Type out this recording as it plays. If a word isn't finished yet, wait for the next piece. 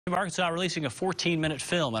Arkansas releasing a 14-minute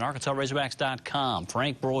film at ArkansasRazorbacks.com.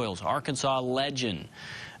 Frank Broyles, Arkansas legend,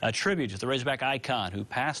 a tribute to the Razorback icon who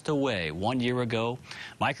passed away 1 year ago.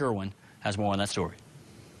 Mike Irwin has more on that story.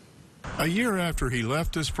 A year after he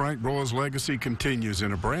left us, Frank Broyles' legacy continues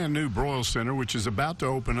in a brand new Broyles Center, which is about to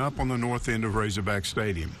open up on the north end of Razorback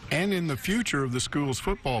Stadium. And in the future of the school's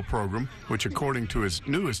football program, which according to its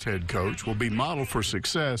newest head coach will be modeled for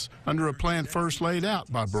success under a plan first laid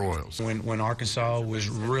out by Broyles. When Arkansas was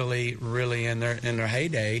really in their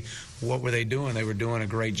heyday, what were they doing? They were doing a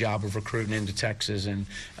great job of recruiting into Texas and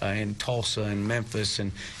in Tulsa and Memphis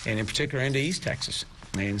and in particular into East Texas.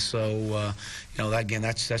 And so, again,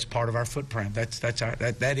 that's part of our footprint.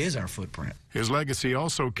 That is our footprint. His legacy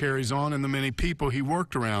also carries on in the many people he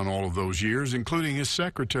worked around all of those years, including his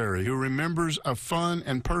secretary, who remembers a fun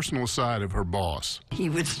and personal side of her boss. He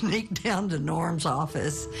would sneak down to Norm's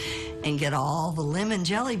office and get all the lemon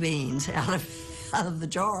jelly beans out of the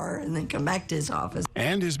jar and then come back to his office.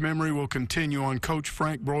 And his memory will continue on Coach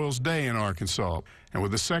Frank Broyles' day in Arkansas, and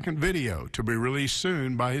with a second video to be released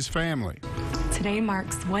soon by his family. Today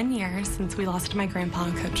marks 1 year since we lost my grandpa,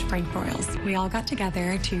 Coach Frank Broyles. We all got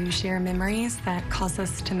together to share memories that cause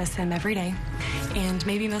us to miss him every day, and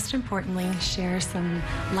maybe most importantly, share some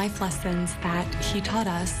life lessons that he taught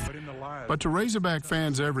us. But to Razorback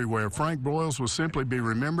fans everywhere, Frank Broyles will simply be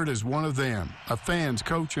remembered as one of them, a fans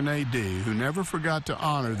coach and AD who never forgot to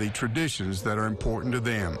honor the traditions that are important to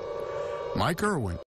them. Mike Irwin.